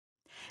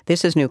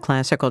This is New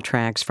Classical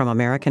Tracks from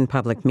American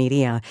Public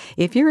Media.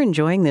 If you're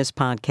enjoying this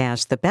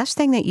podcast, the best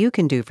thing that you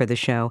can do for the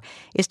show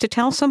is to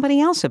tell somebody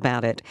else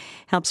about it.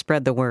 Help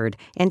spread the word,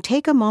 and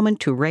take a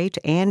moment to rate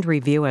and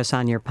review us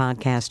on your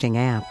podcasting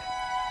app.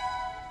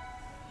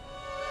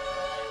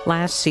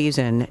 Last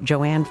season,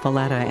 Joanne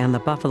Falletta and the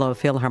Buffalo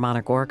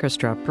Philharmonic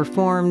Orchestra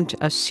performed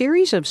a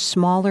series of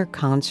smaller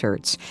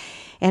concerts.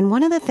 And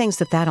one of the things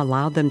that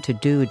allowed them to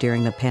do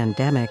during the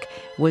pandemic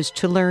was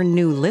to learn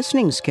new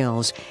listening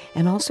skills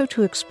and also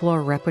to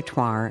explore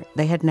repertoire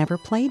they had never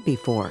played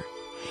before.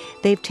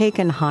 They've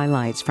taken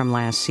highlights from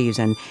last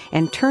season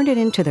and turned it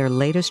into their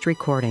latest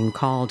recording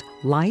called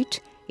Light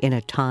in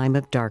a Time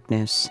of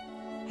Darkness.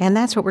 And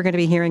that's what we're going to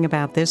be hearing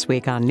about this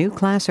week on New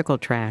Classical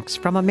Tracks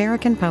from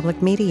American Public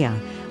Media.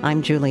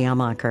 I'm Julie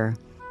Amacher.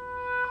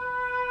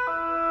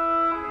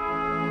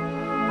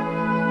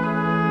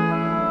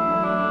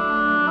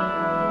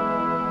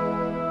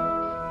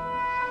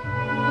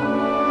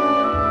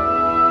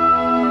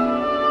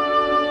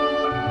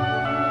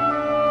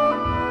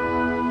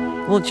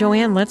 Well,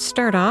 Joanne, let's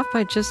start off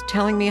by just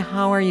telling me,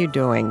 how are you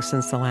doing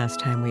since the last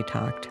time we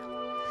talked?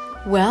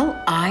 Well,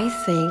 I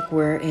think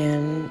we're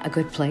in a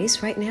good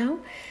place right now.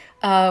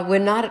 We're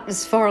not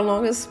as far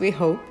along as we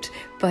hoped,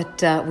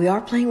 but we are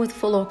playing with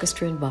full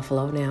orchestra in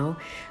Buffalo now,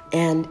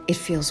 and it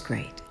feels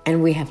great.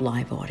 And we have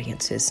live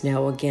audiences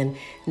now, again,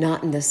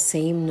 not in the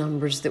same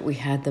numbers that we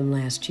had them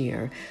last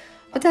year.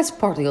 But that's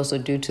partly also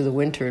due to the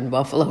winter in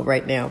Buffalo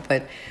right now.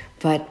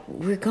 But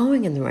we're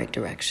going in the right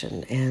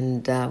direction,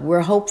 and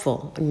we're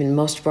hopeful. I mean,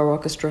 most of our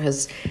orchestra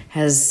has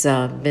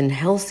been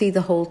healthy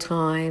the whole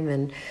time,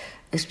 and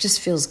it just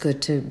feels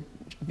good to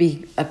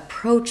be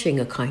approaching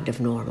a kind of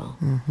normal.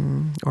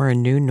 Mm-hmm. Or a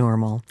new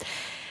normal.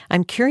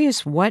 I'm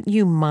curious what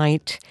you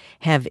might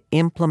have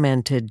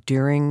implemented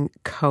during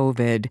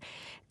COVID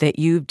that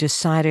you've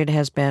decided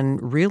has been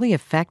really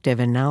effective,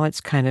 and now it's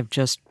kind of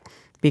just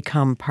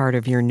become part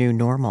of your new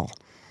normal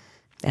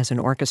as an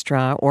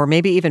orchestra, or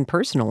maybe even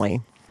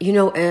personally. You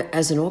know,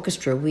 as an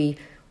orchestra, we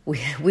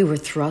were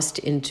thrust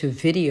into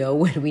video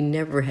when we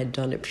never had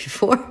done it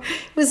before.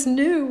 It was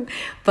new.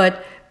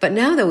 But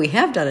now that we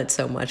have done it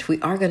so much,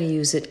 we are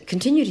going to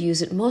continue to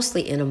use it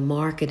mostly in a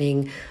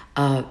marketing,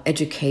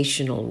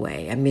 educational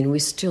way. I mean, we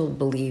still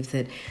believe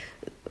that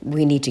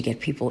we need to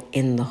get people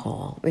in the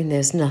hall. I mean,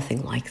 there's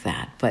nothing like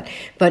that.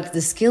 But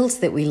the skills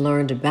that we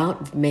learned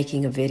about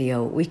making a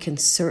video, we can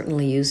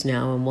certainly use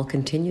now, and we'll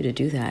continue to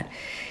do that.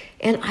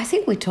 And I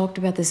think we talked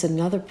about this at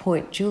another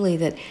point, Julie,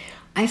 that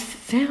I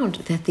found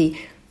that the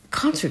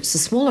concerts, the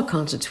smaller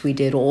concerts we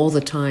did all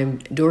the time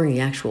during the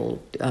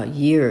actual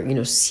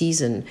year,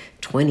 season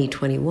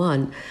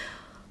 2021,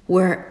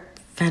 were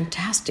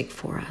fantastic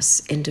for us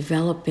in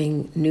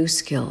developing new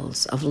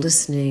skills of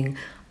listening,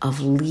 of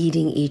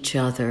leading each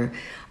other,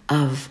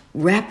 of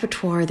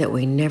repertoire that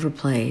we never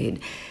played.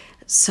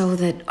 So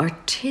that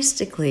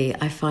artistically,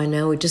 I find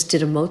now, we just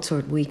did a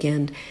Mozart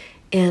weekend,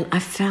 and I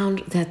found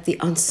that the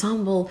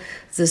ensemble,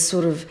 the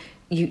sort of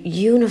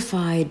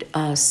unified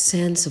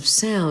sense of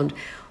sound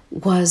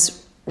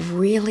was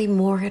really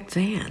more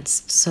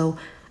advanced. So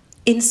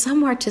in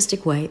some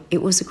artistic way,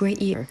 it was a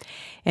great year.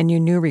 And your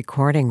new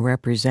recording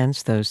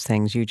represents those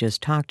things you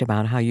just talked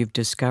about, how you've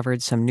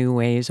discovered some new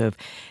ways of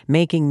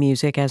making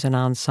music as an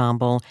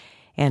ensemble,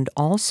 and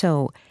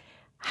also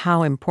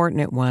how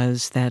important it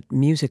was that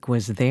music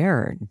was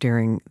there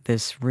during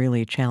this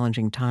really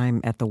challenging time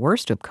at the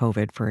worst of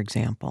COVID, for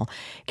example.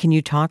 Can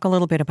you talk a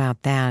little bit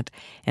about that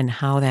and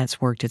how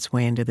that's worked its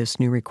way into this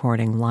new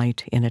recording,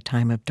 Light in a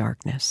Time of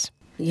Darkness?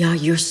 Yeah,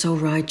 you're so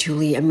right,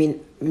 Julie. I mean,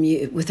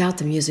 without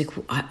the music,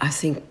 I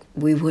think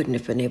we wouldn't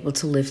have been able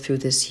to live through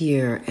this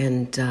year.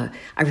 And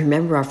I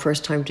remember our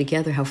first time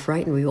together, how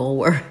frightened we all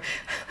were.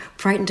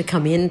 Frightened to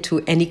come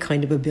into any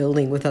kind of a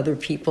building with other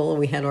people.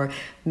 We had our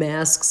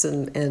masks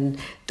and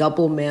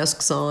double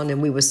masks on,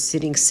 and we were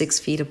sitting 6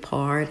 feet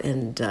apart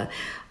and,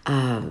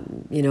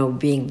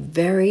 being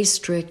very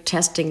strict,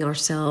 testing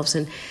ourselves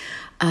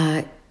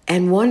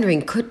and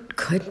wondering,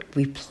 could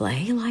we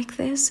play like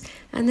this?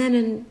 And then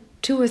in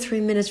 2 or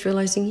 3 minutes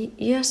realizing,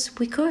 yes,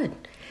 we could.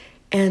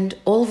 And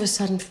all of a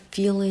sudden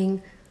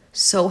feeling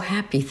so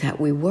happy that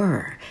we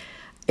were.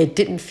 It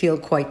didn't feel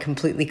quite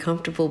completely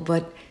comfortable,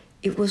 but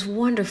it was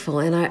wonderful.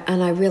 And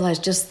I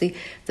realized just the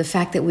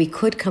fact that we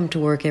could come to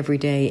work every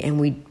day, and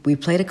we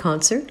played a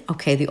concert.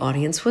 Okay, the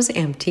audience was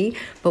empty,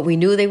 but we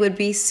knew they would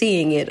be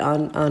seeing it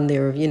on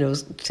their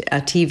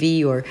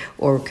TV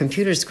or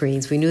computer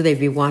screens. We knew they'd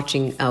be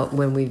watching out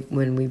when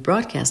we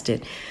broadcast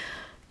it.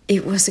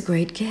 It was a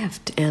great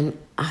gift, and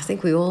I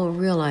think we all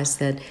realized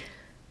that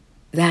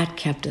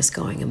kept us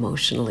going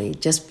emotionally,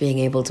 just being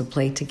able to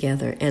play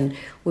together. And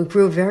we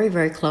grew very,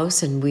 very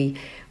close, and we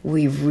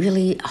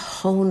really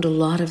honed a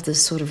lot of the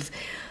sort of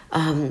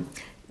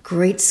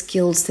great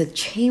skills that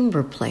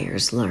chamber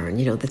players learn,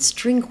 that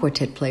string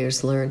quartet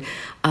players learn,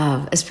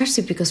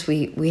 especially because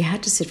we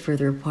had to sit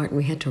further apart and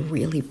we had to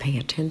really pay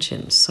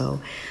attention.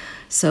 So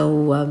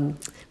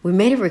we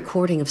made a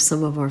recording of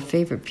some of our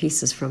favorite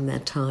pieces from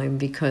that time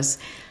because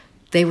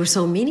they were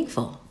so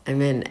meaningful. I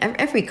mean,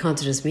 every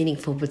concert is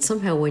meaningful, but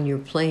somehow when you're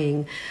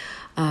playing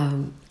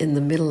in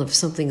the middle of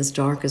something as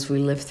dark as we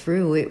lived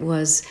through,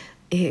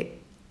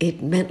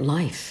 it meant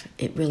life.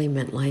 It really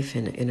meant life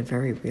in a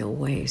very real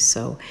way.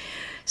 So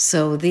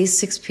these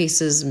 6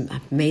 pieces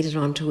made it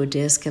onto a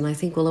disc, and I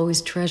think we'll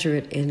always treasure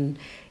it in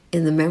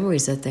the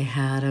memories that they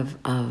had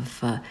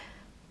of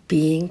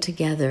being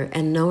together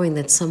and knowing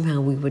that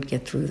somehow we would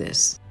get through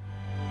this.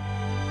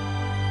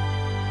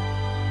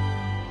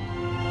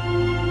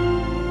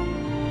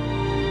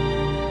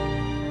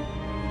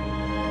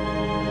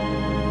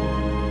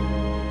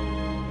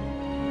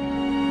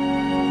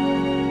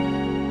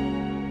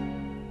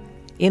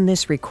 In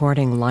this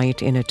recording,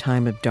 Light in a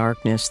Time of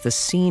Darkness, the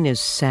scene is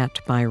set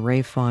by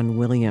Ralph Vaughan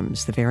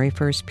Williams, the very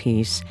first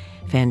piece,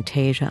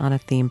 Fantasia on a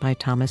Theme by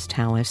Thomas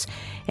Tallis.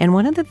 And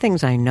one of the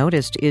things I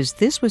noticed is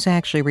this was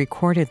actually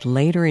recorded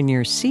later in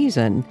your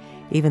season,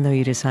 even though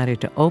you decided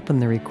to open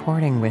the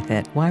recording with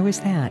it. Why was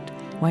that?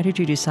 Why did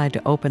you decide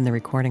to open the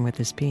recording with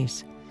this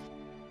piece?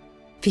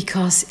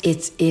 Because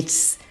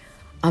it's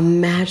a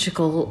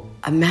magical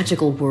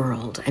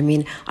world. I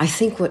mean, I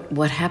think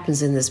what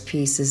happens in this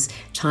piece is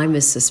time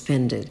is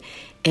suspended.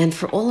 And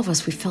for all of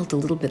us, we felt a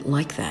little bit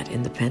like that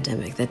in the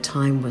pandemic, that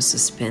time was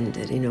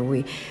suspended. You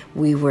know,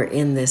 we were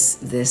in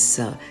this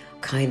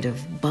kind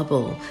of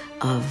bubble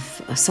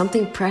of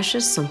something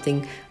precious,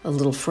 something a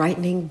little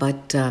frightening,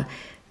 but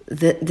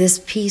this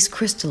piece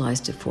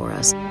crystallized it for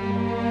us.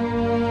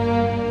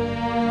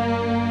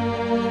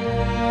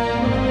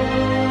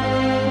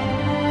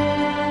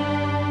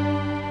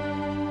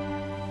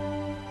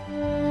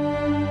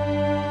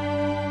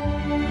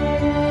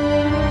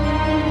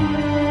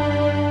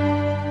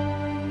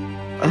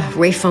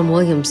 Ralph Vaughan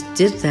Williams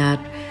did that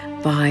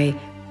by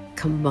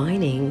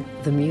combining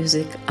the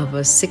music of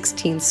a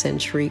 16th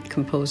century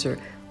composer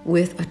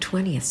with a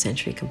 20th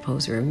century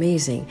composer.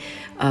 Amazing.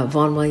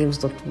 Vaughan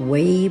Williams looked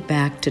way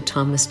back to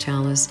Thomas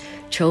Tallis,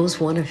 chose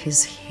one of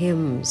his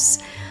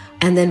hymns,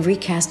 and then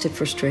recast it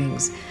for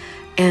strings.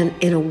 And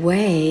in a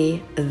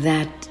way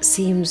that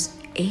seems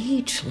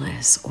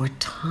ageless or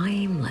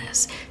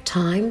timeless.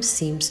 Time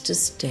seems to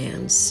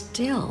stand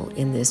still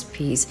in this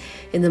piece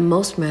in the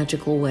most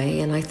magical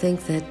way, and I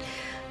think that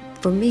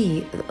for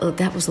me,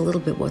 that was a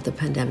little bit what the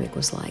pandemic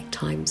was like,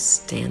 time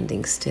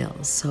standing still.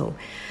 So,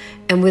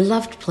 and we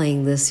loved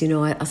playing this. You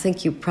know, I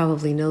think you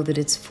probably know that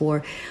it's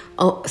for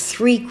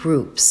 3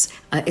 groups.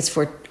 It's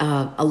for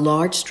a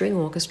large string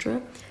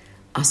orchestra,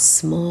 a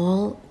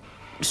small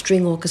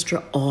string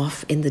orchestra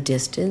off in the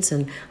distance,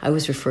 and I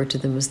always refer to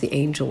them as the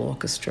Angel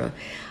Orchestra,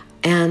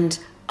 and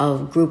a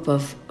group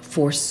of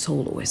 4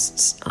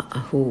 soloists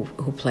who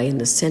play in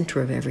the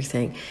center of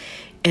everything.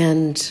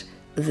 And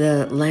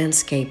the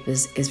landscape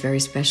is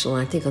very special.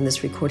 And I think on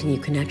this recording you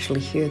can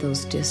actually hear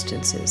those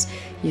distances.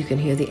 You can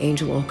hear the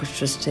Angel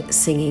Orchestra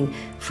singing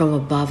from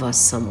above us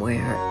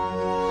somewhere.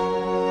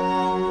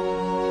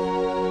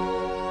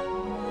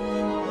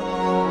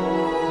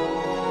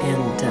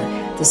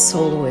 And the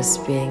soloists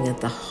being at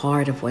the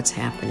heart of what's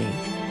happening.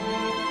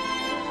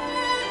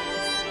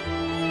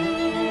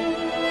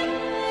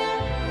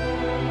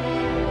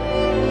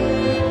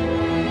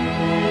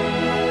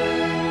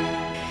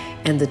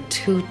 And the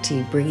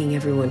tutti bringing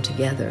everyone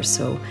together.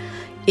 So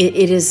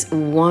it is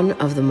one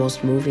of the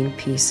most moving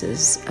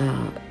pieces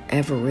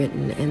ever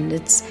written. And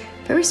it's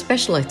very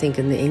special, I think,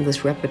 in the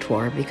English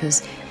repertoire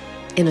because,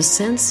 in a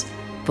sense,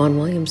 Vaughan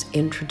Williams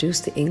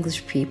introduced the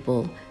English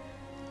people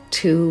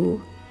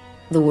to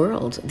the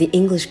world, the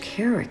English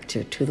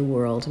character to the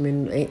world. I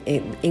mean,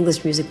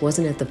 English music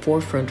wasn't at the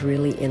forefront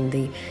really in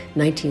the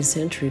 19th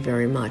century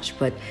very much,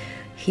 but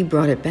he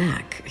brought it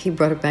back. He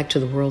brought it back to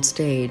the world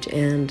stage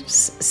and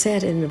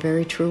said in a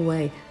very true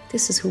way,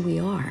 this is who we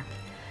are.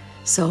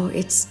 So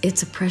it's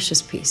a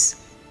precious piece.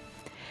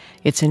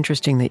 It's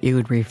interesting that you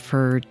would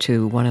refer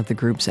to one of the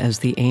groups as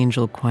the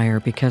Angel Choir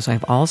because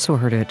I've also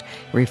heard it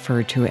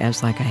referred to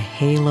as like a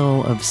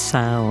halo of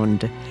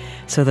sound.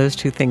 So those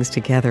two things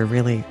together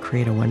really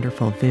create a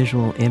wonderful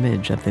visual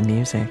image of the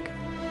music.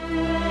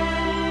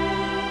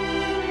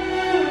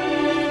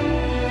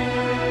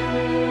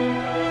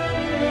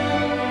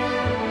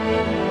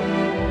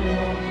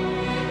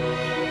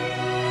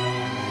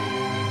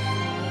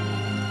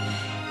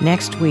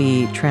 Next,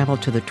 we travel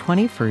to the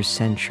 21st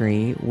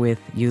century with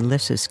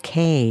Ulysses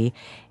Kay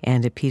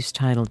and a piece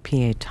titled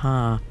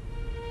Pietà.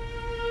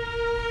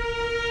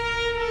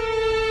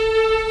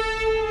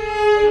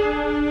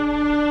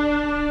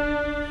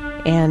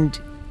 And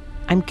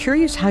I'm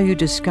curious how you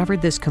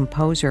discovered this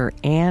composer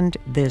and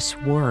this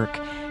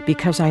work,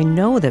 because I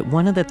know that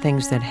one of the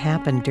things that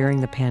happened during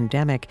the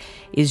pandemic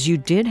is you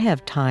did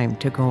have time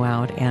to go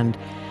out and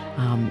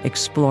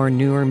explore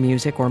newer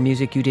music or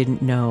music you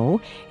didn't know.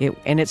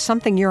 And it's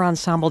something your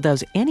ensemble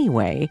does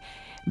anyway,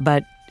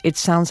 but it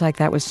sounds like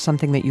that was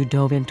something that you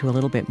dove into a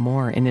little bit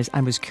more. And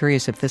I was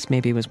curious if this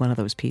maybe was one of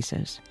those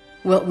pieces.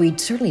 Well, we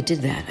certainly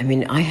did that. I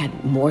mean, I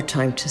had more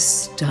time to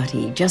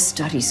study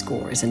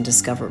scores and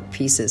discover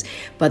pieces.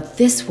 But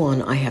this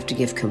one, I have to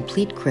give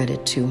complete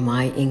credit to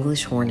my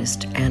English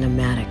hornist, Anna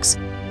Maddox.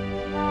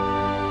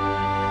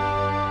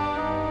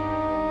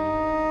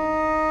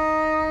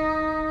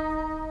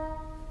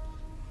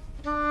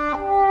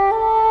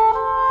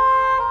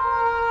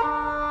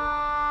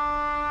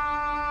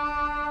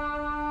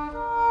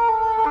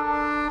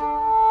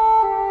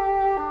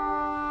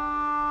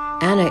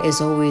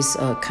 is always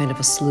kind of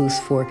a sleuth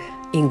for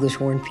English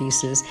horn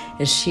pieces,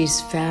 and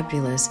she's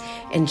fabulous.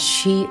 And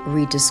she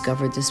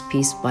rediscovered this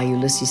piece by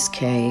Ulysses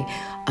Kay.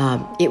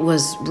 It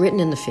was written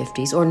in the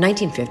 50s, or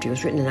 1950. It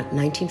was written in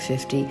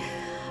 1950.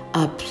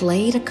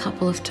 Played a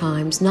couple of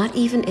times, not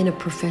even in a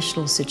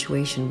professional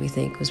situation, we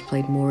think. It was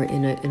played more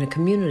in a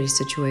community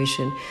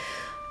situation,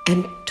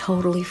 and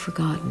totally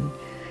forgotten.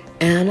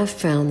 Anna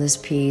found this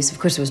piece. Of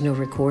course, there was no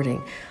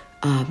recording.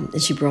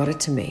 And she brought it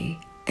to me,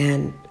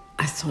 and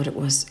I thought it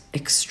was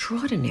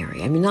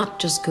extraordinary. I mean, not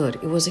just good,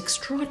 it was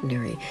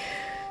extraordinary.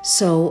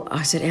 So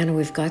I said, Anna,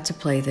 we've got to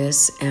play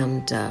this,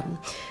 and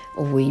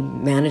we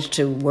managed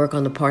to work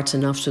on the parts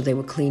enough so they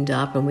were cleaned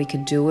up and we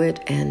could do it.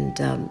 And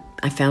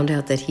I found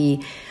out that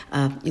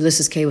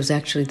Ulysses Kay was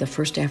actually the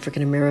first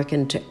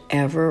African-American to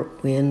ever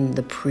win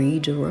the Prix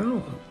de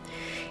Rome.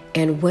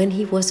 And when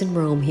he was in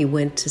Rome, he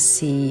went to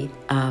see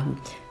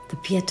the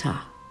Pietà,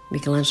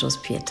 Michelangelo's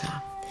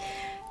Pietà.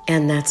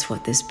 And that's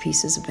what this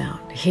piece is about,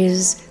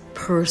 his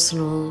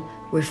personal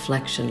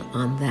reflection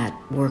on that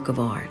work of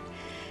art.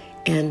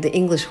 And the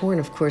English horn,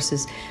 of course,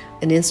 is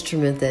an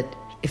instrument that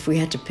if we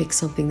had to pick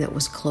something that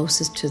was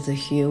closest to the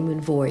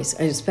human voice,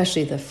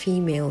 especially the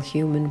female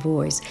human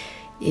voice,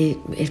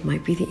 it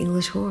might be the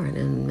English horn.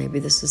 And maybe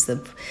this is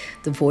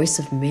the voice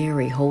of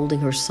Mary holding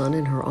her son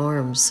in her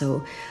arms.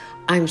 So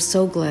I'm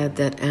so glad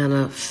that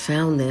Anna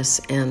found this,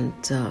 and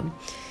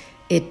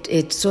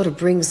it sort of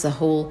brings the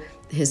whole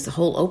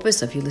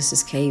opus of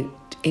Ulysses Kay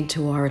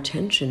into our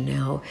attention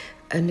now.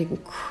 An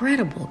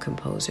incredible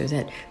composer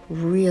that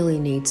really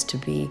needs to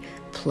be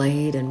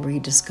played and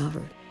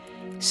rediscovered.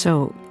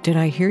 So, did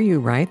I hear you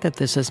right that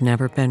this has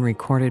never been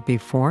recorded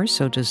before?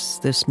 So does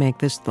this make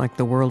this like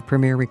the world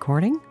premiere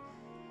recording?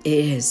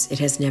 It is. It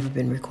has never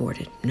been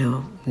recorded.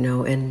 No.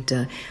 And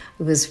it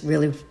was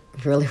really,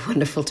 really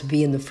wonderful to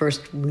be in the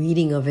first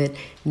reading of it,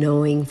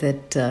 knowing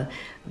that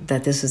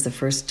this is the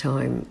first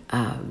time,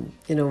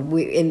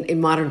 in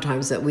modern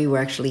times, that we were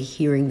actually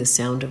hearing the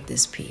sound of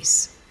this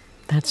piece.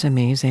 That's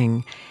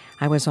amazing.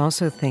 I was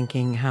also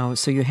thinking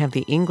so you have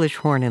the English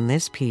horn in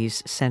this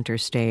piece center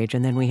stage,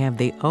 and then we have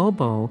the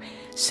oboe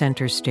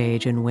center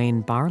stage in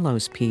Wayne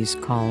Barlow's piece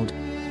called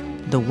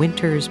The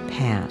Winter's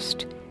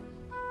Past.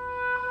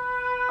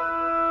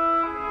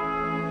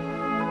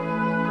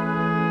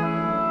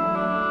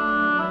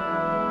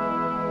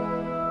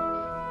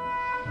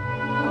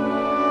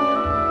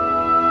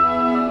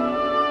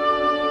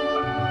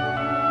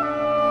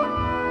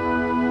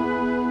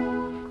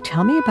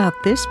 Tell me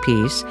about this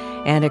piece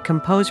and a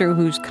composer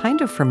who's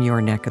kind of from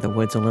your neck of the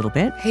woods a little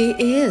bit. He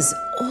is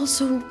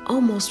also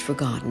almost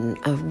forgotten,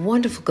 a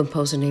wonderful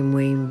composer named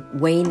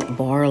Wayne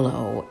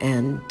Barlow,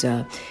 and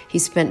he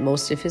spent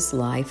most of his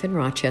life in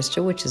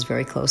Rochester, which is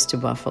very close to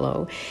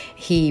Buffalo.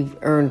 He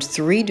earned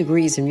 3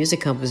 degrees in music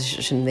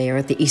composition there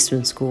at the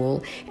Eastman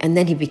School, and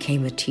then he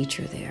became a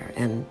teacher there.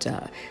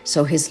 And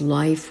so his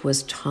life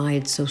was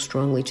tied so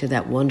strongly to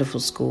that wonderful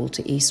school,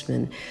 to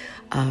Eastman.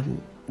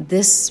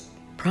 This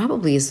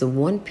probably is the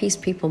one piece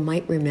people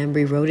might remember.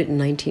 He wrote it in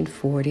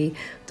 1940,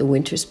 The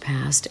Winter's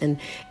Past, and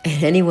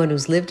anyone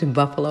who's lived in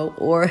Buffalo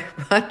or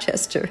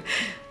Rochester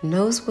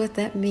knows what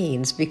that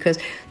means, because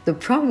the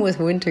problem with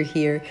winter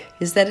here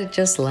is that it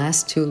just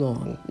lasts too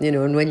long.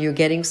 And when you're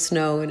getting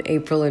snow in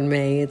April and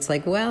May, it's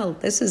like, well,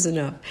 this is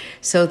enough.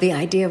 So the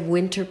idea of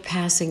winter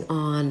passing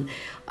on,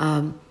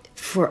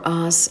 for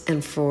us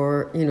and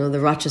for, the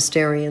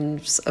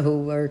Rochesterians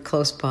who are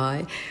close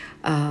by,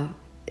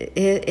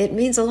 it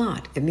means a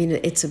lot. I mean,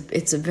 it's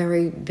a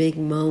very big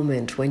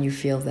moment when you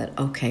feel that,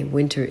 okay,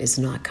 winter is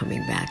not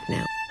coming back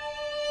now.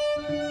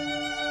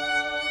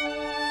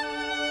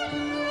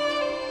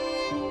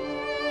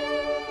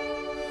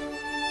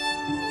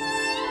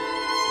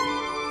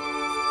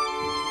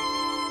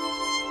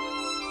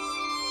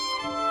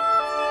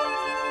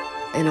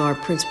 And our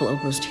principal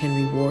oboist,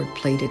 Henry Ward,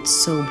 played it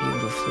so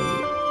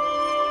beautifully.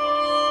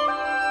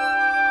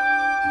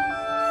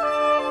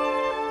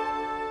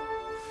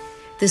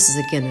 This is,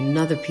 again,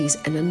 another piece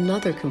and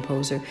another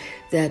composer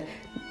that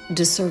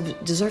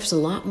deserves a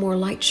lot more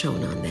light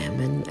shown on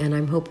them. And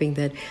I'm hoping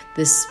that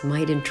this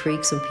might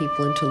intrigue some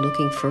people into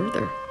looking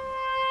further.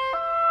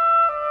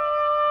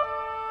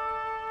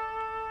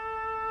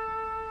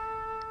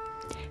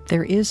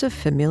 There is a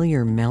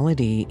familiar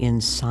melody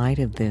inside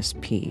of this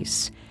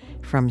piece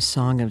from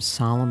Song of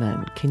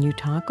Solomon. Can you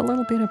talk a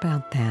little bit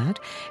about that?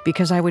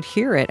 Because I would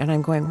hear it and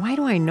I'm going, why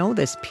do I know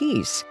this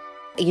piece?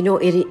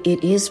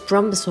 It is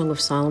from the Song of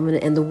Solomon,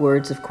 and the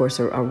words, of course,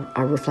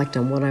 are reflect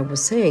on what I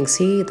was saying.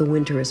 See, the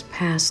winter is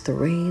past, the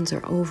rains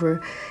are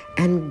over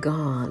and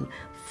gone.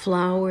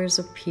 Flowers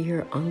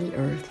appear on the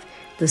earth.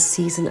 The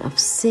season of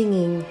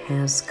singing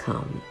has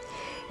come.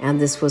 And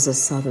this was a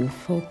Southern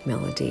folk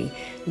melody.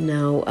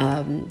 Now,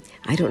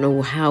 I don't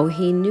know how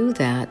he knew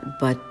that,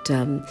 but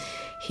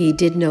he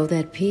did know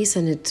that piece,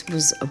 and it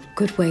was a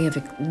good way of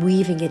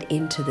weaving it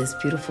into this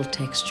beautiful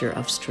texture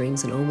of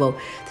strings and oboe.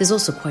 There's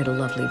also quite a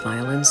lovely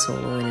violin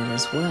solo in it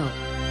as well.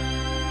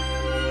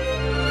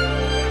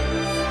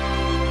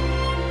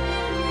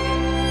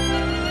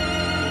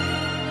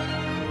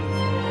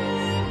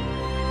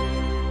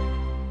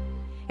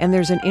 And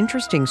there's an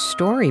interesting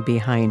story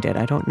behind it.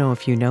 I don't know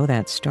if you know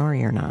that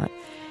story or not.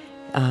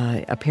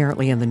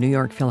 Apparently in the New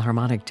York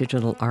Philharmonic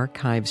Digital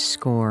Archive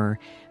score,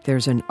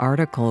 there's an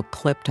article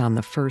clipped on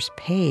the first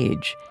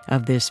page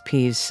of this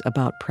piece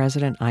about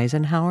President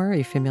Eisenhower. Are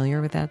you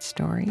familiar with that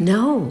story?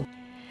 No.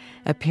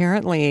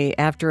 Apparently,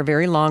 after a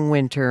very long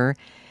winter,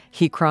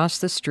 he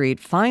crossed the street,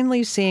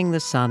 finally seeing the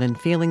sun and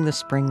feeling the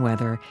spring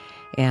weather.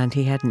 And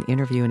he had an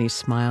interview and he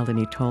smiled and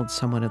he told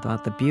someone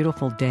about the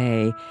beautiful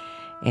day.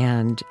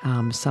 And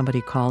somebody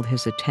called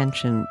his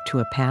attention to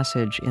a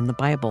passage in the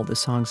Bible, the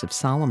Songs of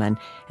Solomon,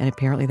 and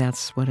apparently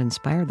that's what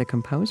inspired the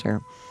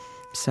composer.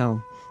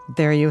 So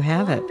there you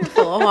have it.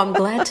 Wonderful. Oh, I'm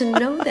glad to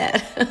know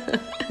that.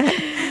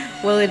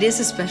 Well, it is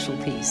a special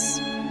piece.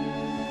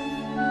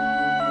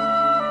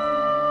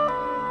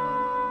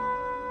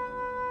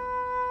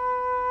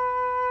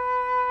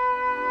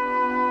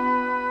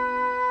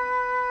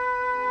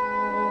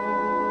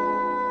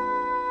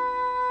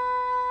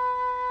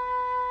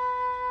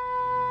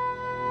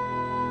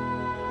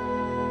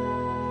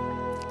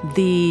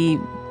 The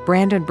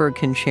Brandenburg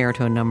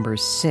Concerto No.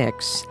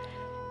 6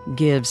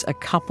 gives a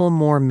couple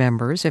more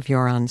members of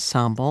your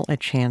ensemble a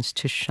chance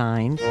to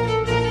shine.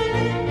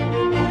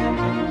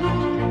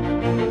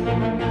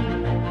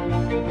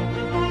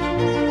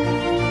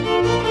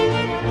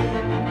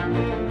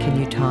 Can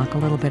you talk a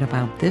little bit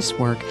about this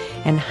work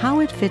and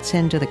how it fits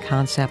into the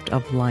concept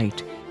of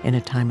light in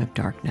a time of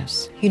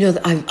darkness? You know,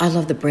 I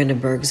love the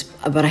Brandenburgs,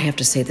 but I have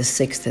to say the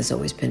 6th has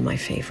always been my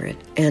favorite.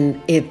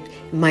 And it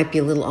might be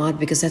a little odd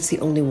because that's the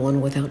only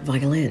one without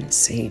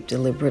violins. He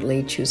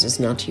deliberately chooses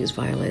not to use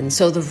violins.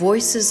 So the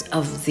voices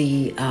of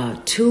the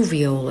 2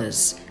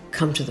 violas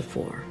come to the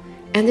fore.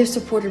 And they're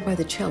supported by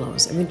the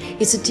cellos. I mean,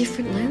 it's a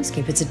different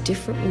landscape. It's a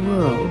different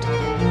world.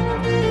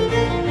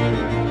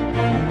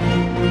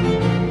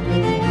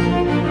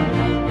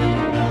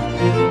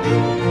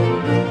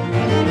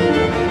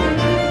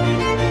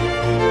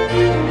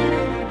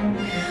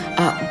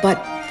 But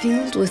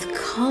filled with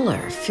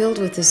color, filled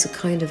with this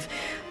kind of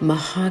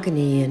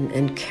mahogany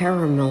and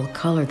caramel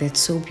color that's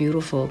so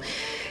beautiful.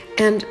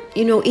 And,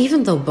 you know,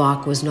 even though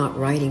Bach was not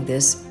writing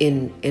this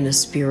in a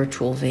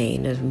spiritual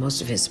vein, and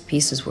most of his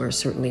pieces were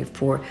certainly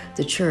for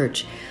the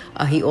church,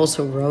 he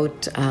also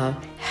wrote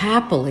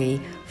happily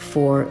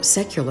for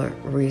secular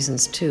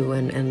reasons too,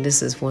 and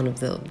this is one of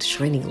the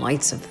shining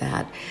lights of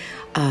that.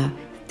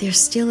 There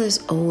still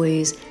is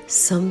always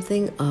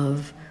something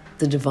of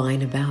the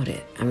divine about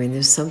it. I mean,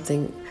 there's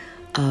something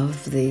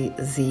of the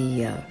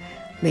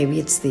maybe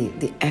it's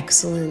the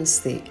excellence,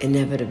 the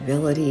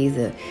inevitability,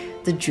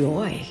 the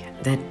joy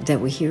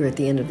that we hear at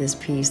the end of this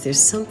piece.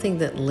 There's something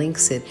that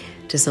links it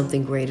to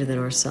something greater than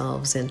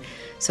ourselves. And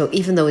so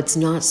even though it's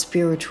not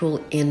spiritual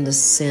in the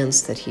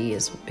sense that he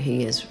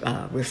is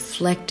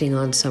reflecting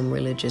on some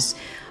religious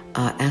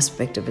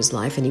aspect of his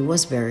life, and he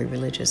was very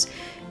religious,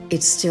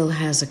 it still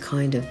has a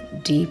kind of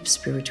deep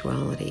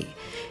spirituality.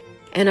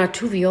 And our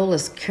 2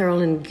 violas,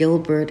 Carolyn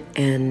Gilbert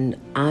and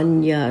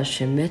Anya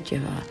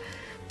Shemetjeva,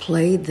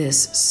 played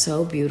this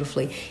so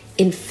beautifully.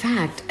 In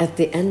fact, at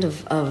the end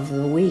of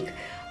the week,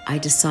 I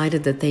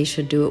decided that they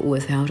should do it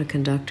without a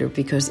conductor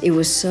because it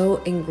was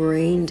so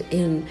ingrained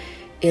in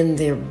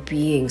their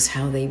beings,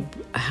 how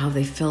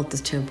they felt the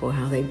tempo,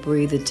 how they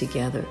breathed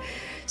together.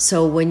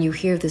 So when you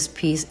hear this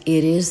piece,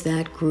 it is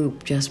that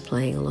group just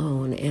playing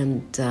alone,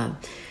 and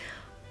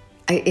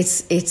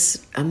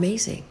it's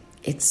amazing.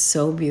 It's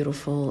so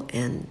beautiful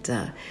and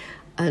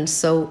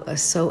so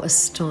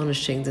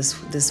astonishing,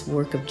 this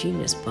work of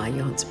genius by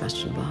Johann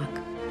Sebastian Bach.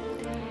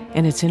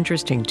 And it's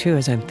interesting, too,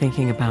 as I'm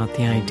thinking about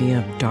the idea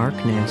of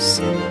darkness.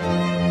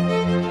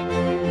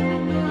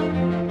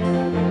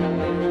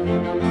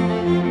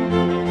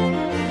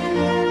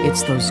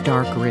 It's those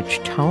dark,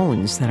 rich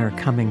tones that are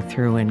coming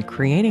through and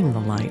creating the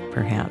light,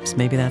 perhaps.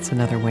 Maybe that's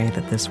another way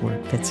that this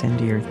work fits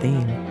into your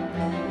theme.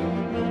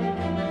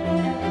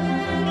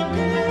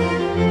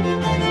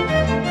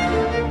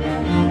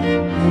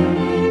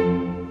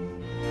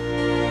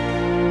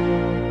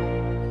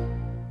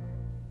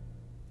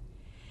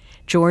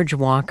 George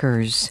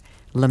Walker's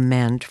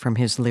Lament from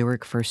his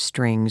lyric for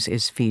strings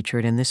is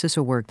featured, and this is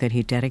a work that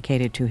he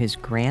dedicated to his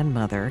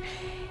grandmother,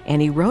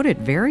 and he wrote it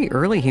very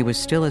early. He was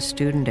still a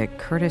student at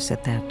Curtis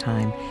at that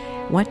time.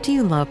 What do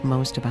you love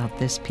most about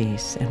this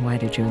piece, and why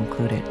did you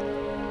include it?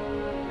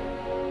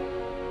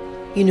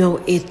 You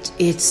know,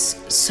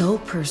 it's so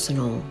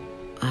personal.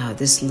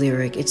 This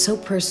lyric, it's so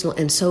personal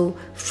and so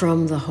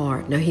from the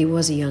heart. Now, he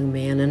was a young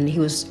man, and he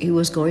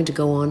was going to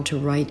go on to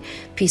write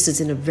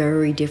pieces in a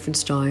very different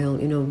style,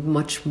 you know,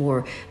 much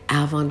more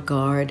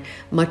avant-garde,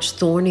 much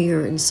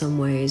thornier in some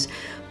ways.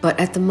 But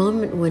at the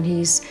moment when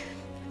he's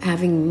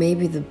having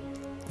maybe the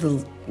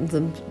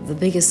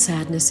biggest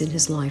sadness in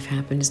his life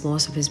happen, his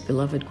loss of his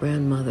beloved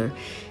grandmother,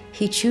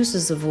 he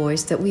chooses a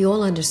voice that we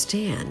all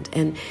understand.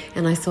 And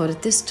I thought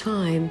at this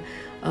time,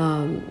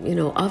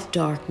 of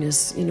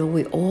darkness,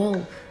 we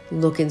all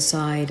look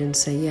inside and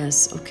say,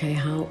 yes, okay,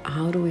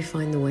 how do we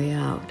find the way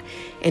out?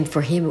 And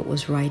for him, it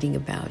was writing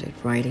about it,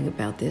 writing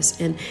about this.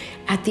 And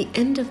at the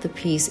end of the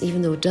piece,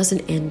 even though it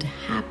doesn't end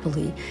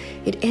happily,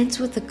 it ends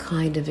with a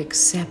kind of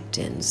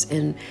acceptance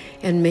and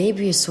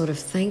maybe a sort of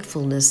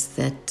thankfulness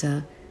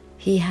that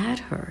he had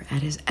her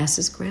as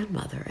his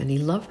grandmother, and he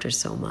loved her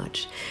so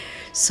much.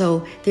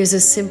 So there's a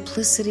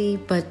simplicity,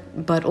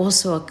 but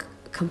also a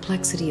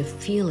complexity of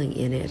feeling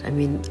in it. I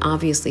mean,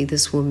 obviously,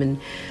 this woman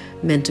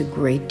meant a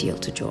great deal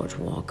to George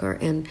Walker,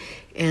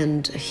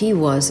 and he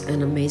was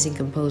an amazing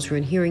composer,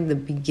 and hearing the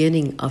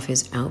beginning of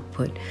his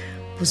output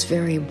was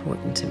very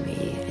important to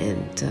me,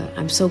 and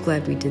I'm so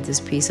glad we did this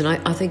piece, and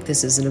I think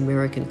this is an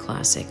American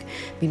classic.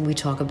 I mean, we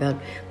talk about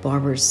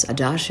Barber's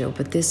Adagio,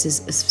 but this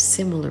is a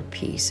similar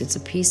piece. It's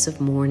a piece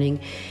of mourning.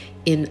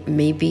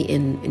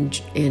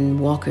 In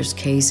Walker's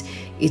case,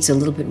 it's a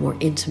little bit more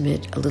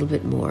intimate, a little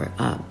bit more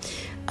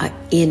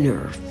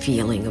inner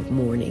feeling of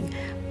mourning,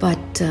 but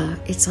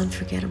it's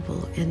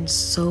unforgettable and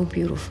so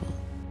beautiful.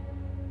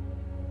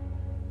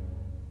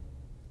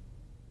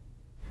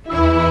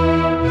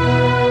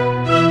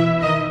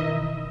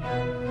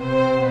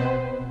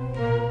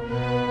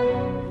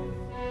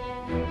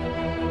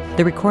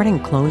 The recording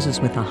closes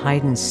with a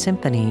Haydn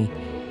symphony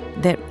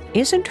that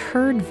isn't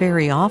heard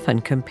very often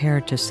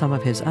compared to some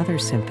of his other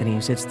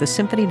symphonies. It's the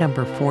Symphony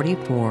Number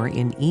 44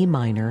 in E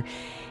minor,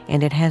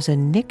 and it has a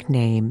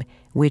nickname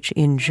which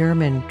in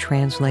German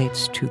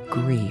translates to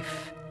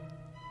grief.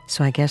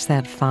 So I guess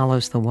that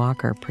follows the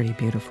Walker pretty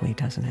beautifully,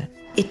 doesn't it?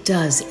 It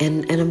does,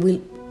 and we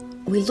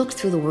looked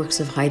through the works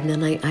of Haydn,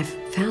 and I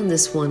found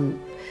this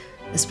one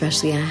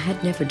especially. I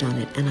had never done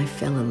it, and I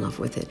fell in love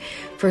with it.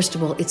 First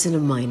of all, it's in a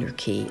minor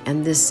key,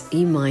 and this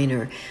E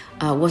minor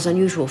was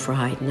unusual for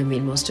Haydn. I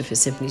mean, most of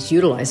his symphonies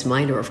utilized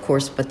minor, of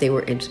course, but they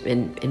were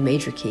in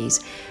major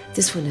keys.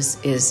 This one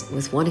is,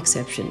 with one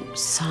exception,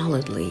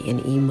 solidly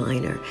in E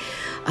minor.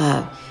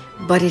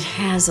 But it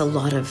has a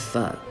lot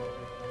of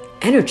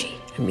energy.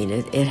 I mean,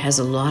 it has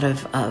a lot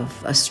of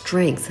a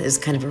strength. There's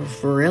kind of a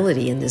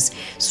virility in this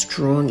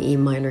strong E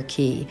minor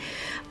key.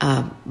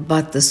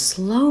 But the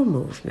slow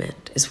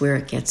movement is where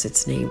it gets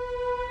its name.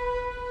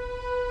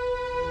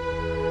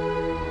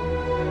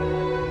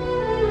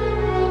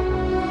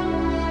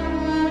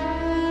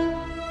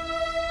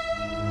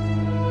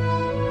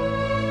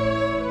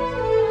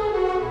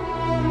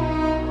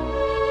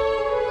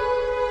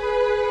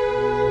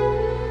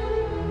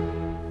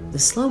 The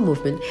slow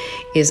movement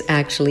is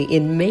actually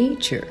in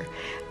major.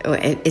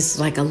 It's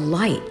like a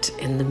light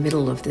in the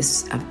middle of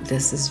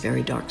this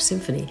very dark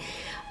symphony.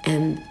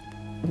 And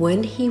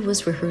when he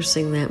was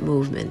rehearsing that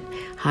movement,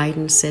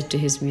 Haydn said to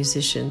his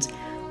musicians,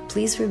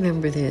 please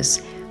remember this,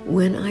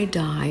 when I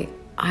die,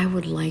 I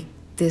would like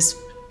this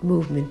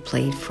movement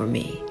played for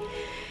me.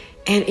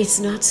 And it's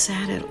not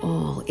sad at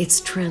all. It's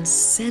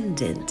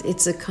transcendent.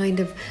 It's a kind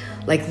of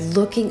like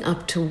looking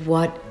up to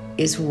what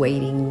is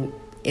waiting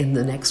in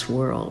the next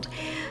world.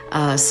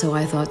 So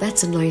I thought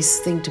that's a nice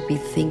thing to be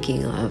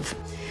thinking of.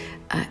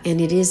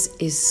 And it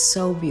is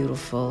so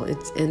beautiful.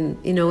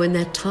 In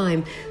that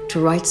time, to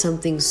write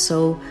something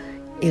so,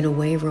 in a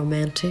way,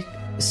 romantic,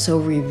 so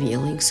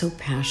revealing, so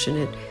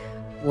passionate,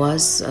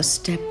 was a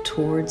step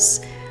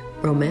towards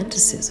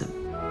romanticism.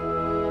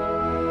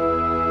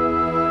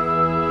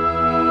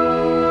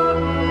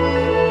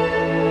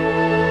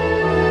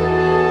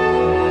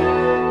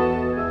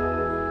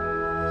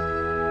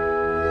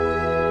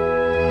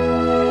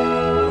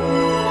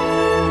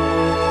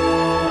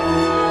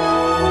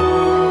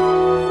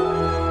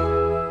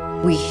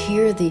 We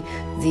hear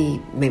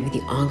maybe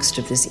the angst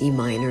of this E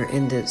minor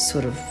and the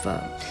sort of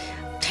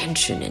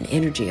tension and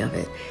energy of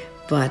it,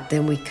 but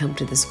then we come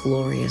to this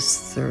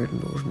glorious third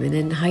movement,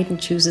 and Haydn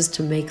chooses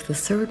to make the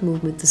third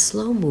movement the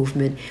slow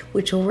movement,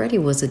 which already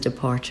was a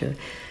departure,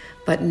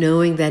 but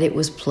knowing that it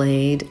was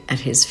played at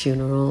his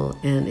funeral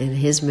and in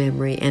his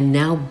memory, and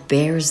now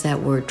bears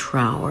that word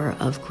trauer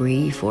of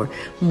grief or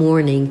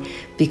mourning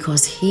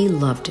because he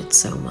loved it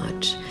so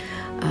much,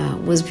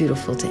 was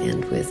beautiful to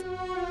end with.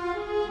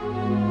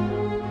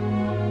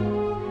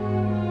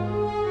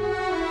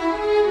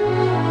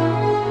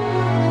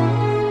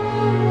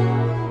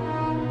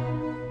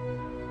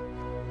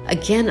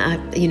 Again,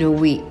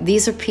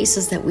 these are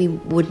pieces that we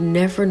would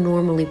never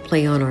normally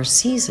play on our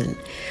season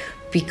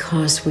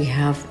because we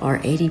have our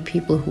 80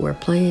 people who are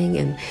playing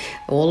and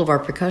all of our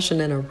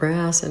percussion and our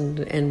brass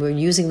and we're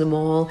using them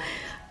all.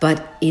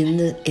 But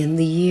in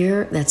the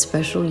year, that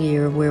special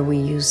year where we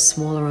use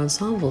smaller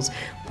ensembles,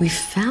 we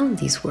found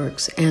these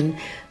works, and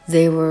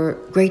they were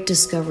great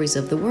discoveries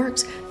of the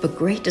works, but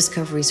great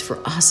discoveries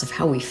for us of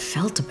how we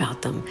felt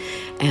about them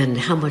and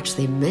how much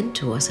they meant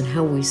to us and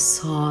how we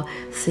saw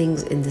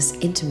things in this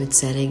intimate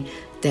setting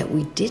that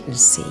we didn't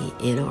see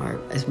in our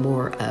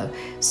more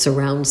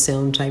surround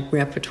sound type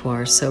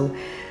repertoire. So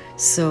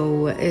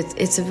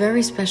it's a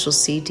very special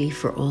CD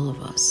for all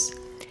of us.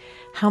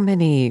 How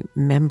many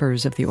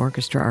members of the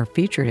orchestra are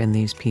featured in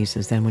these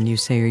pieces then when you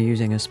say you're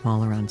using a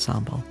smaller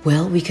ensemble?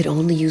 Well, we could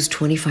only use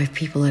 25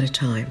 people at a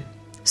time.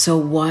 So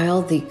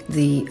while the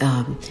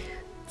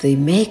the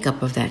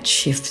makeup of that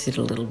shifted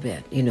a little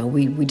bit. You know,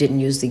 we didn't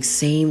use the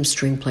same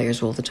string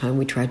players all the time.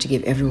 We tried to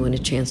give everyone a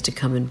chance to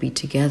come and be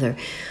together.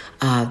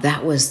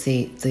 That was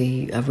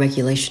the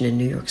regulation in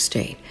New York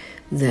State,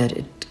 that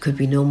it could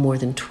be no more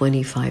than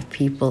 25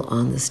 people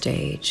on the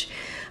stage.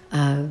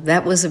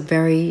 That was a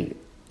very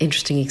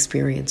interesting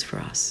experience for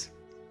us.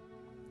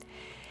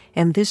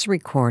 And this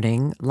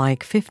recording,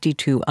 like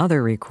 52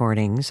 other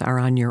recordings, are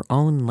on your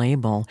own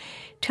label.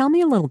 Tell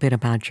me a little bit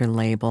about your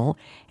label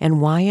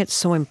and why it's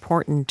so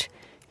important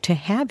to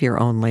have your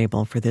own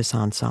label for this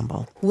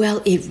ensemble.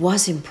 Well, it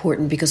was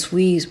important because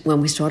when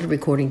we started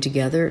recording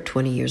together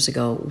 20 years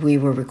ago, we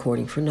were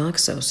recording for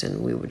Naxos,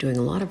 and we were doing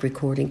a lot of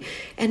recording.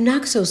 And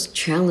Naxos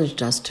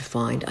challenged us to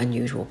find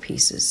unusual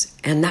pieces,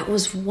 and that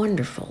was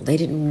wonderful. They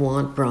didn't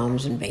want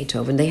Brahms and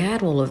Beethoven. They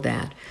had all of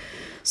that.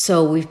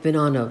 So we've been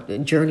on a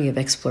journey of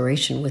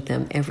exploration with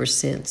them ever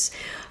since.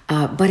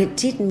 But it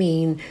did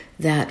mean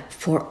that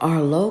for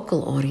our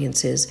local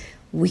audiences,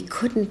 we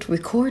couldn't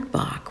record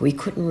Bach. We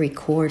couldn't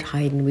record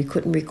Haydn. We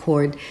couldn't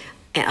record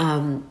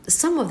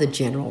some of the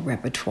general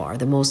repertoire,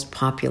 the most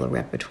popular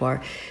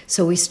repertoire.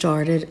 So we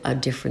started a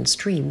different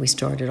stream. We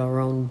started our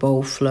own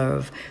Beau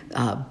Fleuve.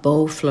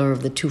 Beau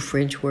Fleuve, the two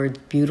French words,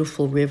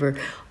 beautiful river,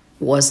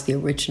 was the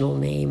original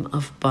name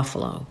of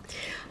Buffalo.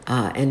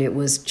 And it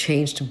was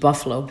changed to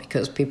Buffalo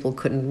because people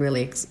couldn't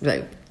really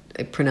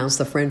pronounce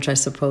the French, I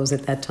suppose,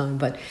 at that time.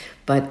 But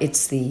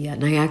it's the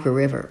Niagara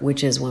River,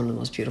 which is one of the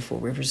most beautiful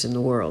rivers in the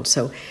world.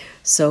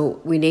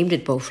 So we named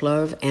it Beau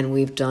Fleuve, and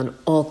we've done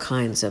all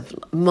kinds of,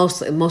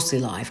 mostly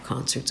live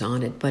concerts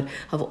on it, but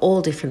of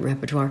all different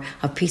repertoire,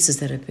 of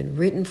pieces that have been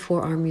written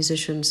for our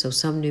musicians, so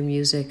some new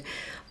music,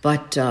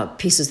 but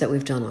pieces that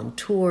we've done on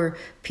tour,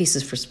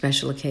 pieces for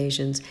special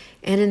occasions.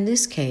 And in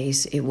this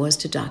case, it was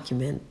to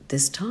document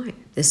this time,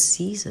 this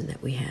season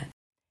that we had.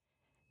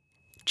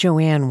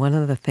 Joanne, one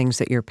of the things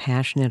that you're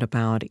passionate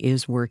about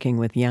is working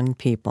with young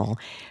people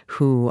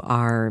who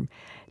are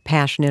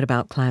passionate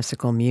about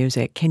classical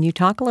music. Can you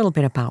talk a little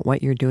bit about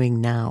what you're doing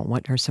now?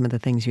 What are some of the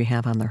things you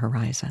have on the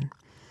horizon?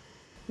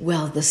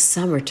 Well, the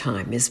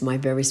summertime is my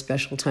very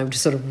special time to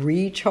sort of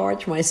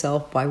recharge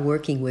myself by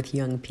working with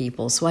young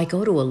people. So I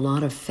go to a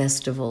lot of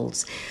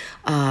festivals,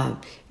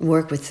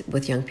 work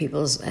with young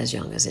people as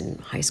young as in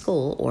high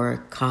school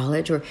or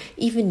college, or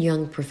even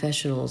young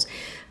professionals.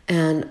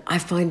 And I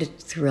find it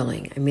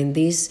thrilling. I mean,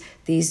 these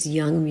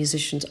young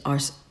musicians are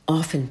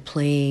often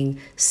playing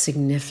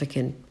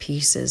significant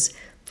pieces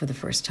for the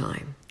first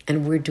time.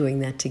 And we're doing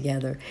that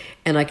together.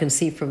 And I can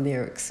see from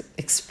their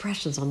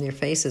expressions on their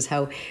faces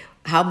how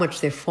much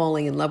they're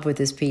falling in love with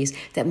this piece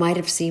that might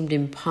have seemed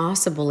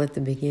impossible at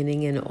the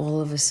beginning and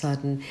all of a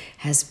sudden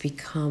has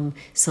become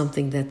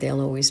something that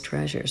they'll always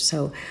treasure.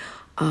 So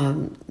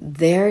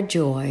their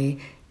joy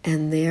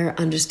and their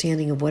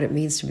understanding of what it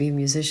means to be a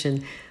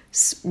musician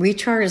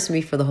recharges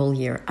me for the whole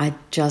year. I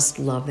just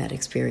love that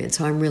experience.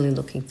 So I'm really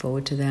looking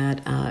forward to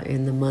that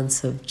in the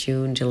months of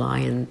June, July,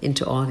 and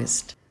into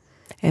August.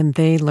 And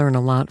they learn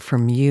a lot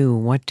from you.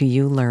 What do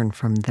you learn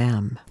from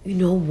them? You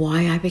know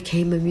why I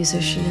became a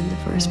musician in the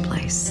first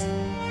place.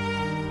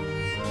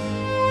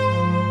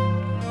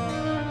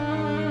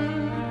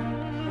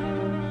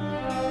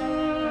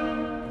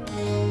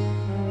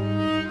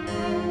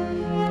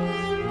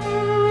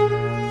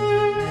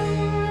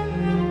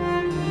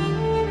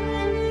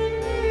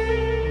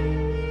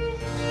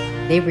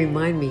 They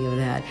remind me of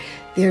that.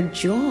 Their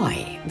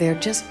joy, their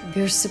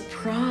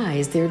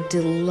surprise, their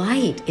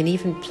delight in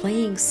even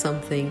playing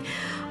something.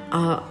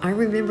 I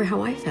remember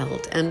how I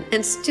felt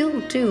and still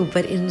do,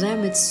 but in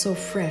them it's so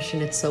fresh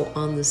and it's so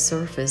on the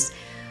surface.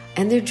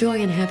 And their joy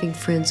in having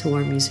friends who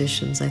are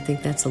musicians, I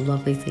think that's a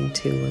lovely thing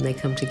too, when they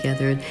come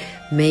together and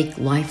make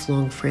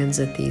lifelong friends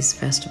at these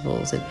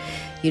festivals. And,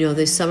 you know,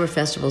 these summer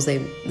festivals,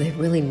 they're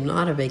really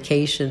not a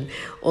vacation,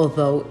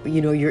 although,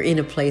 you know, you're in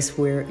a place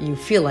where you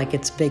feel like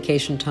it's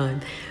vacation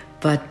time.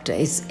 But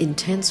it's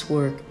intense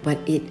work, but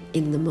it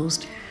in the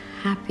most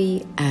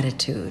happy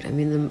attitude. I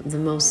mean, the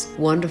most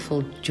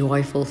wonderful,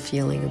 joyful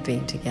feeling of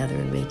being together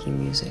and making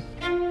music.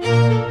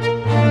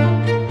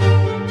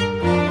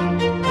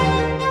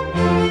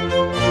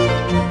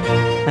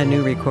 A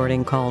new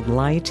recording called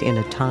Light in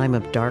a Time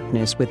of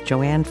Darkness with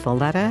Joanne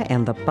Falletta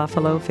and the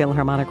Buffalo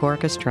Philharmonic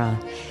Orchestra.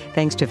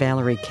 Thanks to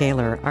Valerie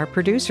Kaler, our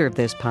producer of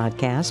this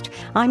podcast.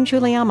 I'm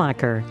Julie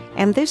Amacher,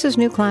 and this is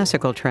New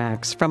Classical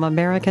Tracks from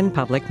American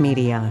Public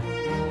Media.